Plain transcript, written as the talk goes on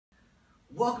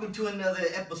Welcome to another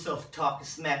episode of Talkin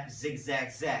Smack with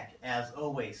Zigzag Zach. As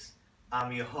always,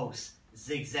 I'm your host,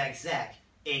 Zigzag Zach,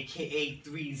 aka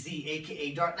 3Z,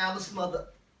 aka Dark. Now listen, mother.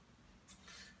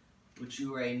 But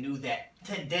you already knew that.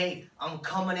 Today, I'm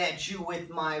coming at you with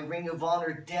my Ring of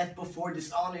Honor Death Before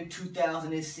Dishonor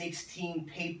 2016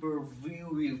 pay-per-view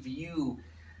review.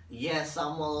 Yes,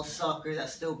 I'm one of those suckers that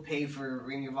still pay for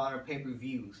Ring of Honor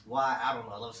pay-per-views. Why? I don't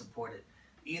know. I love to support it.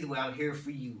 Either way, I'm here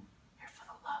for you. Here for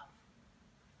the love.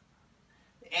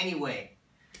 Anyway,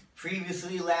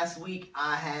 previously last week,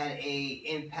 I had a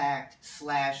Impact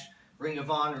 / Ring of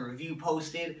Honor review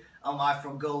posted. I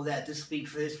forgo that this week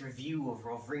for this review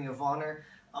of Ring of Honor.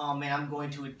 And I'm going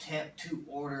to attempt to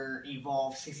order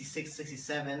Evolve 66,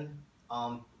 67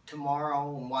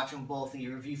 tomorrow. I'm watching both and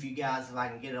review for you guys if I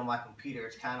can get it on my computer.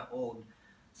 It's kind of old.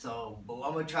 So, but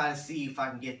I'm going to try to see if I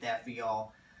can get that for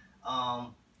y'all.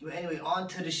 But anyway, on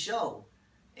to the show.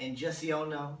 And just so y'all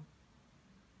know,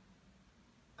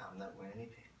 I'm not wearing any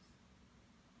pants.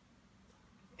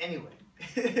 Anyway.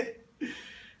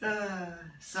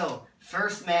 So,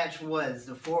 first match was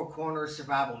the Four Corner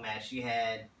Survival match. You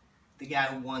had the guy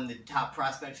who won the top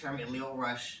prospect tournament, Leo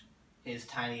Rush, his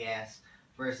tiny ass,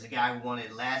 versus the guy who won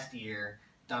it last year,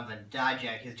 Talkin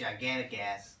Smack, his gigantic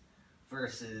ass,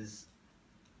 versus,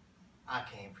 I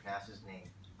can't pronounce his name.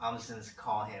 I'm just going to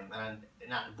call him,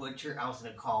 not the Butcher, I'm just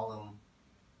going to call him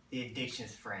the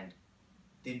Addiction's Friend.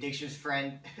 The Addiction's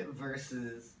Friend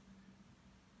versus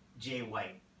Jay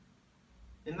White.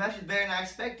 The match was better than I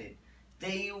expected.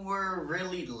 They were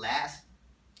really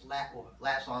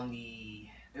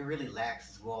they're really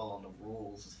lax as well on the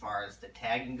rules as far as the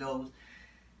tagging goes.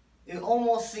 It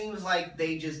almost seems like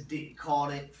they just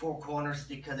called it Four Corners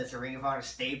because it's a Ring of Honor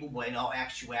stable, but in all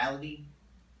actuality,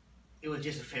 it was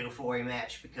just a Fatal 4-Way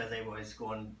match because they was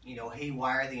going,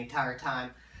 haywire the entire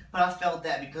time. But I felt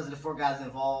that because of the four guys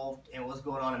involved and what's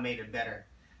going on, it made it better.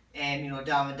 And,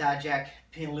 Talkin Smack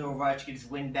pinned Lil Rush, gets his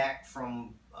win back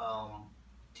from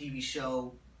TV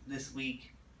show this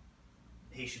week.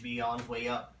 He should be on his way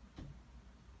up.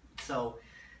 So,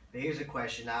 but here's a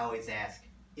question I always ask.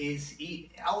 I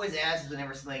always ask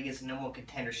whenever somebody gets a number one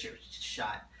contendership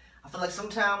shot. I feel like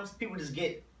sometimes people just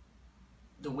get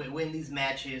to win these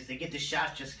matches. They get the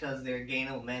shots just because they're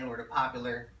gaining momentum or they're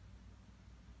popular.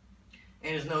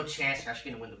 And there's no chance they're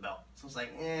actually going to win the belt. So it's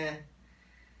like, eh.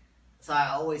 So I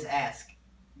always ask,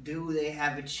 do they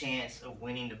have a chance of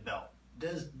winning the belt?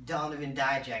 Does Donovan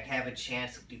Dijak have a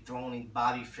chance of dethroning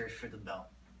Bobby Fish for the belt?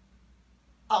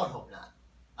 I would hope not.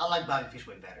 I like Bobby Fish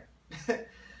way better.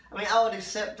 I mean, I would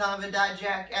accept Donovan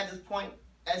Dijak at this point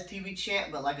as TV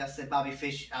champ, but like I said, Bobby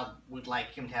Fish, I would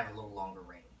like him to have a little longer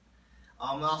reign.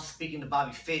 Also speaking to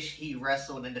Bobby Fish, he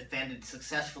wrestled and defended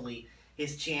successfully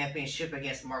his championship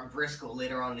against Mark Briscoe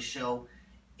later on in the show.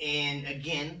 And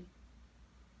again,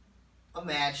 a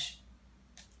match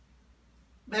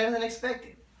better than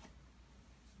expected.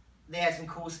 They had some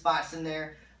cool spots in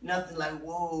there. Nothing like,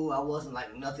 whoa, I wasn't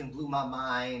like, nothing blew my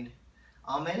mind.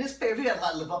 And this pay-per-view had a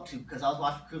lot to live up to because I was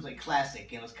watching Cruiserweight Classic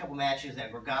and there was a couple matches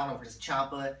that Gargano versus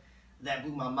Ciampa that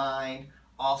blew my mind.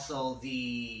 Also,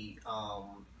 the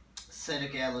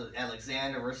Cedric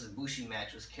Alexander versus Bushi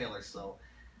match was killer. So,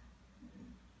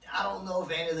 I don't know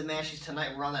if any of the matches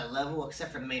tonight were on that level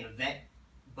except for the main event.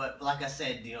 But like I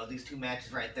said, these two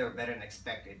matches right there were better than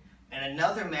expected. And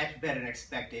another match better than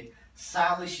expected,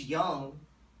 Silas Young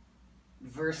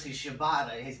versus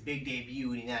Shibata, his big debut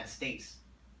in the United States.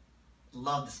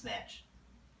 Love this match.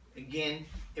 Again,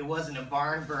 it wasn't a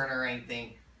barn burner or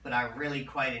anything, but I really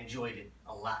quite enjoyed it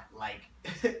a lot. Like,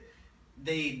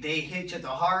 they hit each other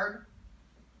hard,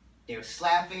 they were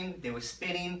slapping, they were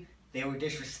spitting, they were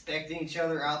disrespecting each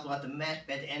other out throughout the match,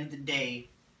 but at the end of the day,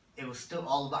 it was still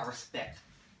all about respect.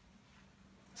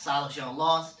 Silas Young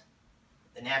lost,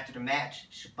 and after the match,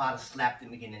 Shibata slapped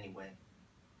him again anyway.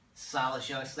 Silas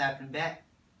Young slapped him back,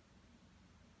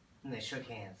 and they shook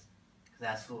hands. Because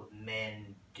that's what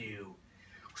men do.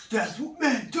 That's what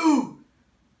men do!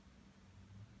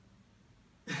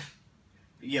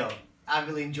 Yo, I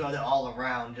really enjoyed it all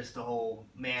around, just the whole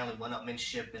manly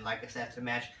one-upmanship, and like I said, after the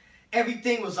match,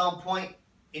 everything was on point.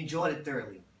 Enjoyed it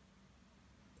thoroughly.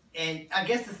 And I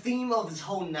guess the theme of this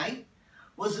whole night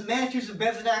was the matches were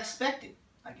better than I expected.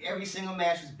 Like, every single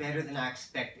match was better than I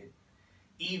expected.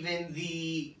 Even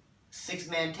the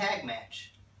 6-man tag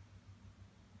match,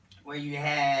 where you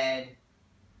had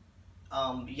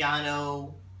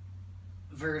Yano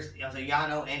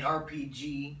and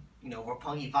RPG,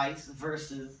 Roppongi Vice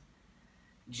versus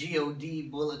God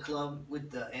Bullet Club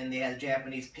and they had a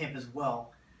Japanese Pimp as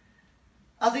well.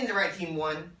 I think the right team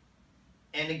won.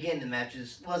 And again, the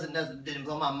matches wasn't nothing, didn't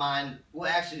blow my mind. Well,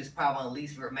 actually, it's probably my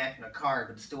least favorite match in the card,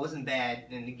 but it still wasn't bad.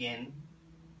 And again,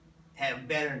 had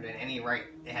better than any right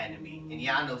it had to be. And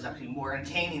Yano was actually more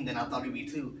entertaining than I thought he'd be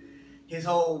too. His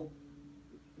whole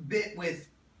bit with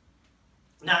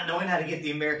not knowing how to get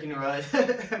the American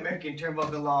American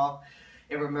turnbuckle off,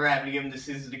 and remember having to give him the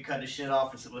scissors to cut the shit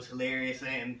off, it was hilarious.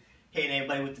 And hitting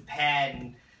everybody with the pad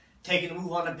and taking a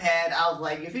move on the pad. I was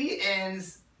like, if he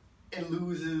ends and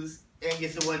loses and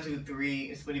gets a 1, 2, 3,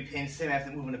 and somebody pins him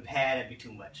after moving the pad, that'd be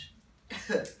too much.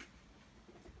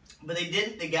 But they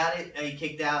didn't. They got it. He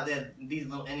kicked out. They had these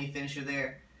little any finisher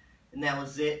there, and that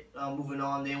was it. Moving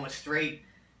on, they went straight.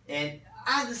 And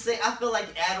I have to say, I feel like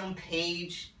Adam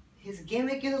Page, his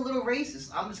gimmick is a little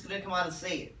racist. I'm just gonna come out and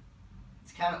say it.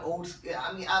 It's kind of old school.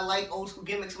 I mean, I like old school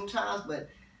gimmicks sometimes, but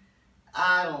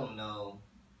I don't know.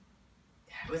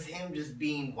 With him just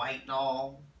being white and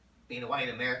all, being a white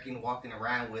American walking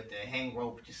around with a hang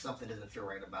rope, just something doesn't feel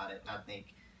right about it. And I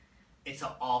think it's an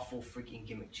awful freaking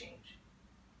gimmick change.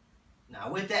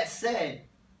 Now, with that said,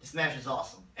 this match was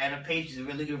awesome. Adam Page is a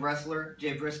really good wrestler.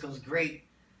 Jay Briscoe's great.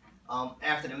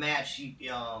 After the match,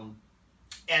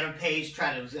 Adam Page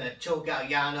tried to choke out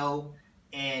Yano.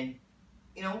 And,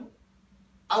 you know,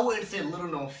 I wouldn't say a little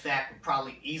known fact, but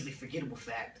probably easily forgettable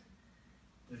fact.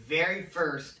 The very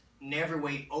first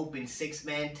Neverweight Open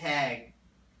 6-man tag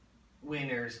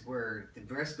winners were the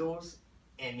Briscoes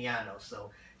and Yano.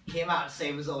 So, came out to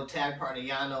save his old tag partner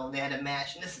Yano, and they had a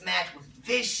match, and this match was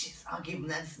vicious. I'll give him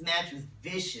that. This match was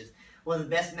vicious. One of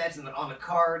the best matches on the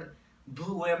card.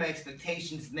 Blew away my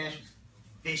expectations. This match was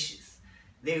vicious.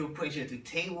 They were putting you through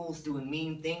tables, doing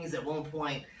mean things. At one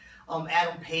point,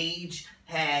 Adam Page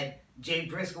had Jay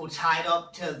Briscoe tied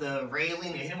up to the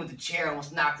railing and hit him with the chair,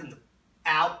 almost knocked him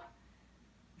out.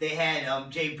 They had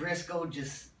Jay Briscoe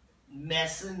just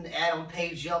messing Adam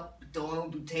Page up, throwing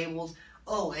him through tables.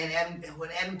 Oh, and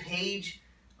when Adam Page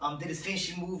did his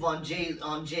finishing move on Jay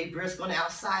Briscoe on the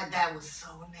outside, that was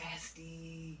so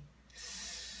nasty.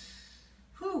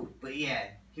 Whew. But yeah,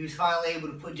 he was finally able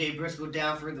to put Jay Briscoe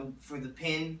down for the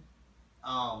pin.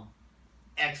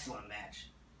 Excellent match.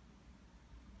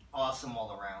 Awesome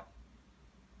all around.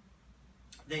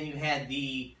 Then you had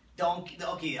the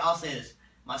okay, I'll say this.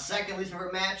 My second least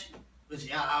favorite match,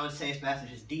 which I would say this match was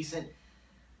just decent.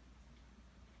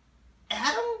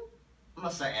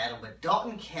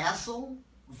 Dalton Castle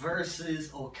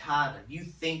versus Okada. You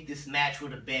think this match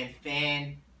would have been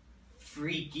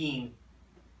freaking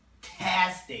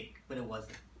tastic, but it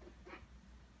wasn't.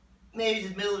 Maybe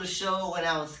just middle of the show when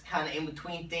I was kind of in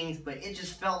between things, but it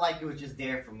just felt like it was just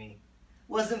there for me.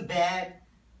 Wasn't bad,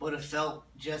 but it felt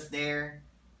just there.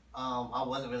 I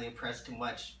wasn't really impressed too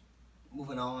much.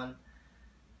 Moving on,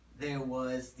 there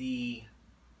was the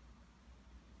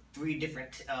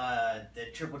the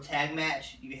triple tag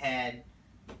match. You had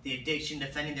the Addiction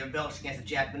defending their belts against the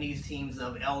Japanese teams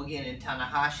of Elgin and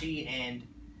Tanahashi, and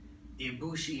the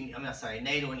Ibushi,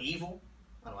 Naito and Evil.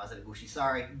 I don't know why I said Ibushi,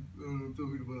 sorry.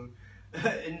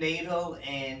 Naito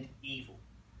and Evil.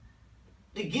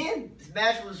 Again, this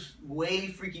match was way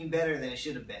freaking better than it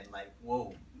should have been. Like,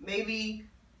 whoa. Maybe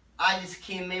I just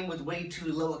came in with way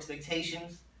too low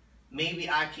expectations. Maybe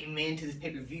I came into this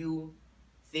pay-per-view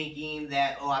thinking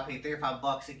that, oh, I paid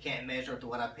 $35, it can't measure up to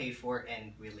what I paid for it,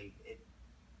 and really, it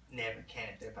never can.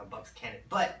 $35 can it?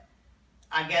 But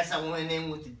I guess I went in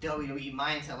with the WWE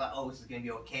mindset, like, oh, this is gonna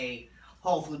be okay.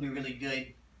 Hopefully, it'll be really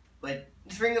good. But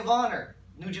it's Ring of Honor.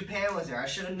 New Japan was there. I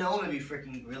should have known it'd be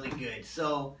freaking really good.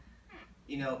 So,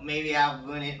 you know, maybe I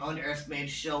went in underestimated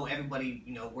the show. Everybody,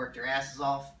 you know, worked their asses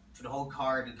off for the whole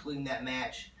card, including that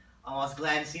match. I was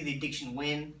glad to see the Addiction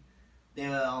win. There,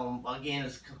 again,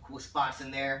 there's cool spots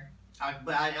in there.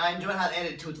 But I enjoyed how they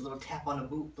edited to it, the little tap on the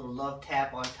boot, the love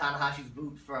tap on Tanahashi's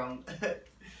boot from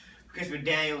Christopher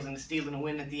Daniels and stealing the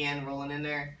win at the end, rolling in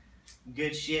there.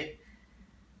 Good shit.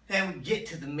 Then we get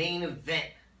to the main event.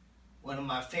 One of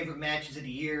my favorite matches of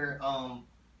the year.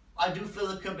 I do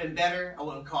feel it could have been better. I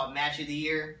wouldn't call it match of the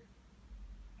year.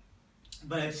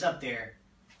 But it's up there.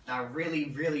 I really,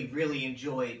 really, really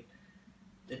enjoyed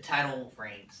the title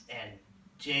reigns. And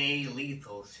Jay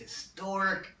Lethal's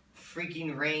historic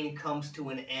freaking reign comes to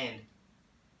an end.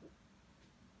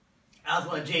 I was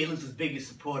one of Jay Lethal's biggest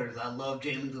supporters. I love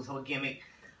Jay Lethal's whole gimmick.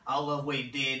 I love what he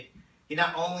did. He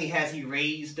not only has he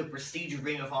raised the prestige of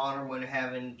Ring of Honor when they're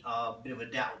having a bit of a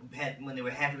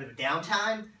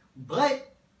downtime,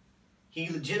 but he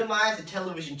legitimized the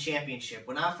television championship.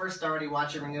 When I first started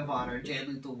watching Ring of Honor, Jay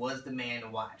Lethal was the man to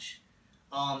watch.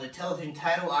 The television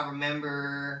title, I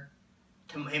remember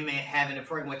him having a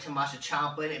program with Tommaso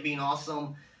Ciampa and it being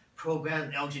awesome. Program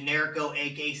with El Generico,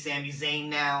 aka Sami Zayn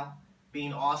now,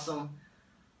 being awesome.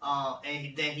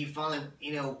 And then he finally,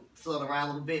 floated around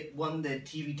a little bit, won the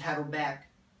TV title back,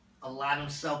 aligned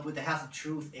himself with the House of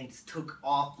Truth, and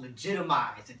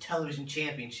legitimized the television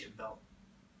championship belt.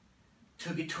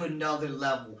 Took it to another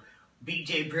level. Beat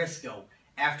Jay Briscoe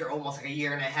after almost like a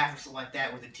year and a half or something like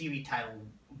that with the TV title.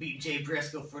 Beat Jay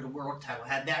Briscoe for the world title.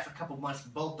 Had that for a couple months for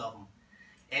both of them.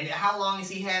 And how long has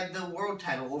he had the world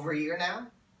title? Over a year now?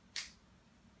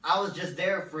 I was just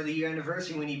there for the year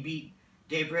anniversary when he beat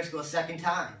Jay Briscoe a second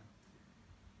time.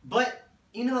 But,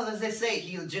 as they say,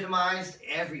 he legitimized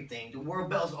everything. The world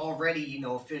belt's already,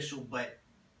 official, but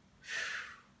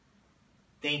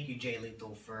thank you, Jay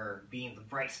Lethal, for being the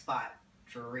bright spot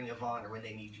for Ring of Honor when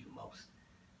they need you the most.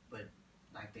 But,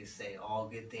 like they say, all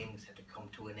good things have to come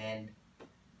to an end.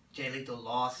 Jay Lethal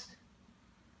lost.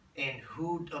 And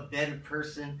who a better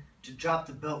person to drop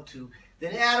the belt to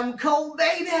than Adam Cole,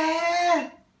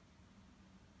 baby!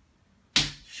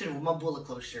 Should've worn my Bullet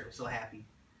Club shirt. I'm so happy.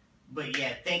 But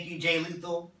yeah, thank you, Jay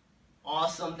Lethal.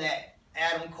 Awesome that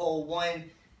Adam Cole won.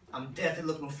 I'm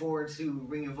definitely looking forward to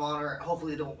Ring of Honor.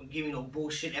 Hopefully they don't give me no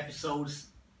bullshit episodes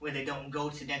where they don't go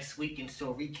to next week and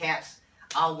still recaps.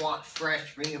 I want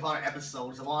fresh Ring of Honor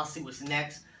episodes. I want to see what's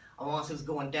next. I want to see what's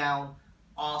going down.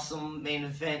 Awesome main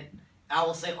event. I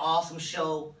will say awesome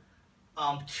show.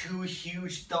 2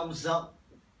 huge thumbs up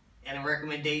and a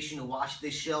recommendation to watch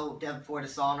this show, Death Before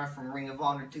Dishonor from Ring of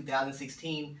Honor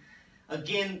 2016.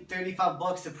 Again,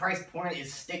 $35. The price point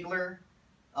is stickler.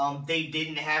 They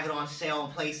didn't have it on sale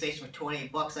on PlayStation for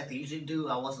 $28 like they usually do.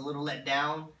 I was a little let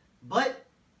down. But,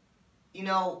 I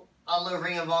love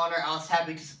Ring of Honor. I was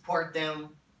happy to support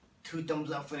them. 2 thumbs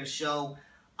up for the show.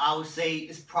 I would say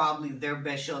it's probably their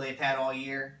best show they've had all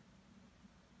year.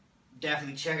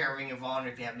 Definitely check out Ring of Honor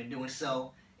if you haven't been doing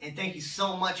so. And thank you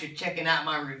so much for checking out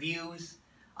my reviews.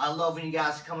 I love when you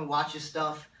guys come and watch this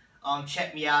stuff.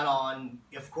 Check me out on,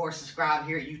 of course, subscribe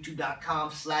here at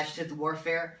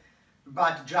youtube.com/SiTHwarfare. We're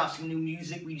about to drop some new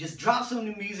music. We just dropped some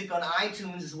new music on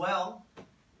iTunes as well.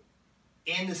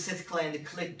 And the Sith Clan, the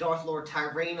Click, Darth Lord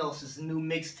Tyrannos' new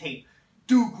mixtape,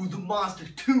 Dooku the Monster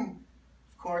 2.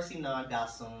 Of course, I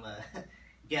got some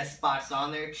guest spots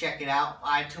on there. Check it out.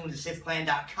 iTunes and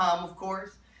SiTHclan.com, of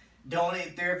course.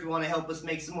 Donate there if you want to help us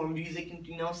make some more music, and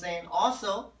you know what I'm saying?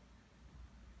 Also,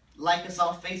 like us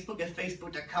on Facebook at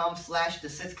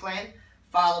facebook.com/TheSiTHClan.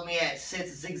 Follow me at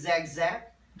SiTHZigZagZag.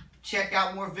 Check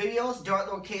out more videos. Darth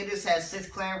Lord Cadus has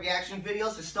Sith Clan reaction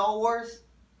videos for Star Wars.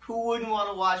 Who wouldn't want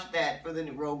to watch that for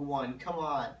the Rogue One? Come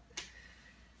on.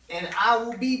 And I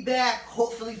will be back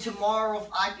hopefully tomorrow if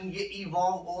I can get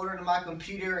Evolve ordered to my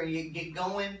computer and get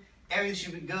going. Everything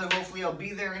should be good. Hopefully I'll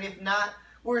be there. And if not,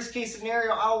 worst case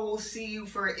scenario, I will see you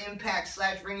for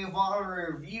Impact/Ring of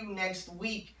Honor review next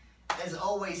week. As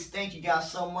always, thank you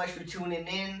guys so much for tuning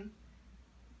in.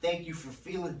 Thank you for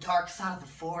feeling the dark side of the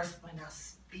force when I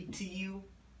speak to you.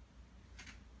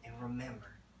 And remember,